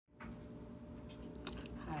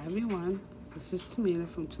everyone, this is Tamina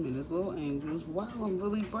from Tamina's Little Angels. Wow, I'm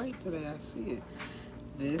really bright today, I see it.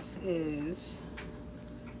 This is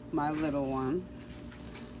my little one.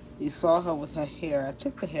 You saw her with her hair. I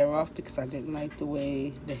took the hair off because I didn't like the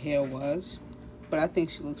way the hair was, but I think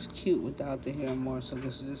she looks cute without the hair more, so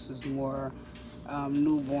this is more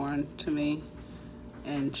newborn to me,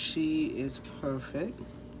 and she is perfect.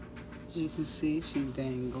 As you can see, she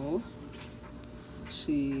dangles.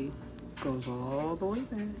 She goes all the way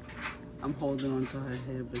back. I'm holding onto her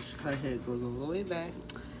head, but her head goes all the way back.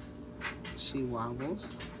 She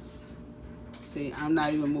wobbles. See, I'm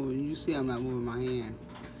not even moving. You see I'm not moving my hand.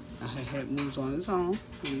 Now her head moves on its own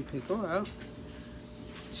when you pick her up.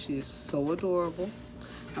 She is so adorable.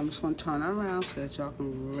 I'm just going to turn her around so that y'all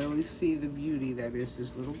can really see the beauty that is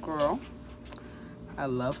this little girl. I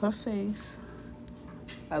love her face.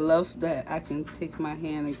 I love that I can take my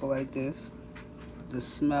hand and go like this. The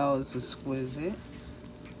smell is exquisite.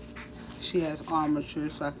 She has armature,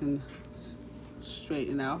 so I can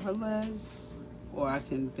straighten out her leg, or I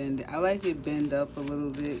can bend it. I like it bend up a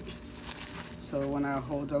little bit, so when I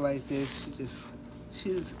hold her like this,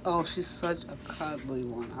 she's such a cuddly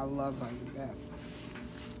one. I love her like that.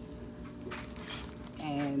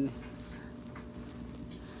 And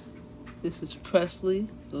this is Presley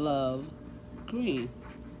Love Green.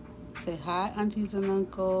 Say hi, aunties and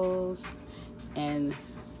uncles. And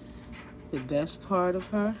the best part of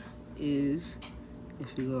her is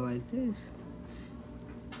if you go like this,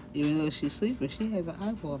 even though she's sleeping, she has an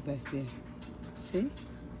eyeball back there. See?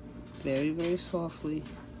 Very, very softly.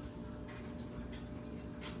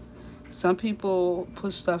 Some people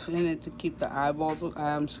put stuff in it to keep the eyeballs.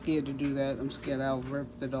 I'm scared to do that. I'm scared I'll rip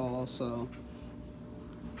the doll. So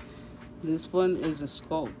this one is a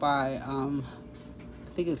sculpt by I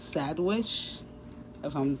think it's Sandwich.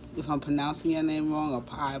 If I'm pronouncing your name wrong,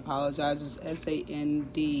 I apologize. It's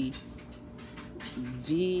S-A-N-D-V-I-S,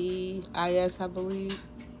 I believe.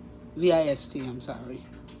 V-I-S-T, I'm sorry.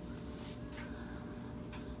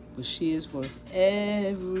 But she is worth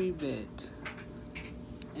every bit.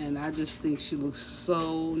 And I just think she looks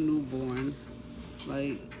so newborn.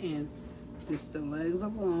 Like, and just the legs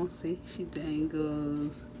alone. See, she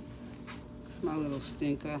dangles. It's my little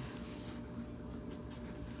stinker.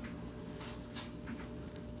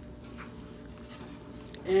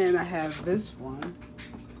 And I have this one.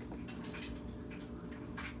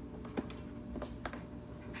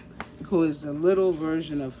 Who is the little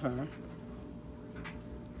version of her.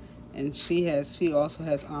 And she also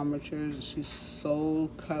has armatures. She's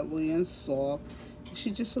so cuddly and soft.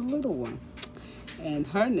 She's just a little one. And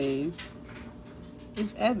her name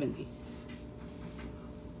is Ebony.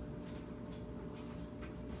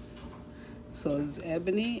 So it's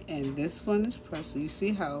Ebony, and this one is Presley. You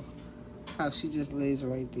see how she just lays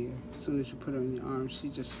right there. As soon as you put her in your arms, she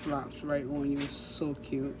just flops right on you. It's so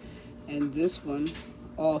cute. And this one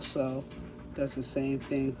also does the same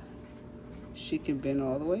thing. She can bend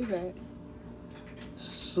all the way back.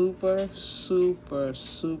 Super, super,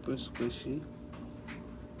 super squishy.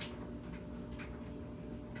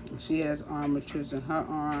 She has armatures in her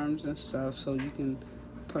arms and stuff, so you can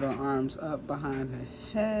put her arms up behind her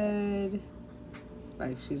head,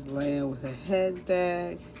 like she's laying with her head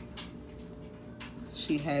back.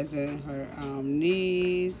 She has it in her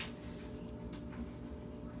knees,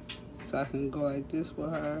 so I can go like this with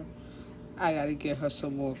her. I gotta get her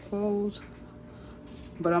some more clothes,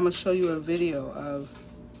 but I'm gonna show you a video of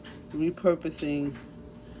repurposing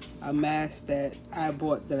a mask that I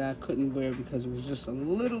bought that I couldn't wear because it was just a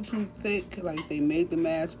little too thick. Like, they made the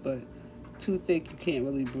mask, but too thick, you can't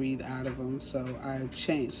really breathe out of them. So I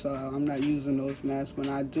changed, so I'm not using those masks. When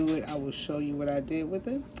I do it, I will show you what I did with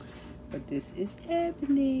it. But this is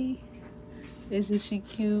Ebony. Isn't she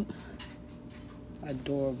cute?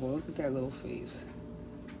 Adorable. Look at that little face.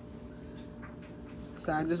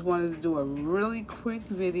 So I just wanted to do a really quick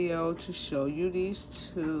video to show you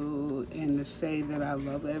these two and to say that I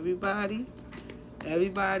love everybody.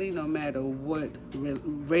 Everybody, no matter what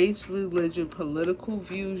race, religion, political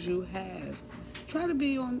views you have, try to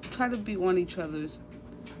be on each other's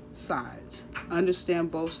sides.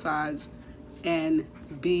 Understand both sides and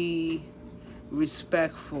be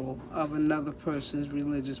respectful of another person's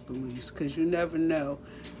religious beliefs, because you never know.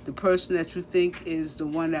 The person that you think is the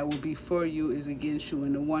one that will be for you is against you,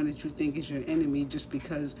 and the one that you think is your enemy, just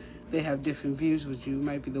because they have different views with you,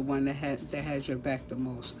 might be the one that has your back the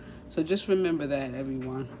most. So just remember that,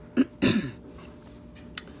 everyone.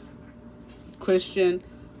 Christian,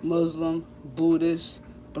 Muslim, Buddhist,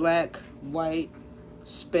 black, white,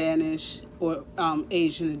 Spanish, or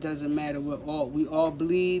Asian, it doesn't matter. We all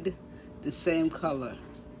bleed the same color.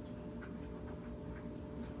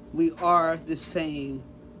 we are the same,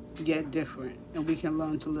 yet different. And we can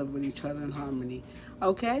learn to live with each other in harmony.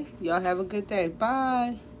 Okay? Y'all have a good day.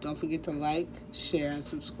 Bye. Don't forget to like, share, and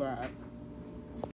subscribe.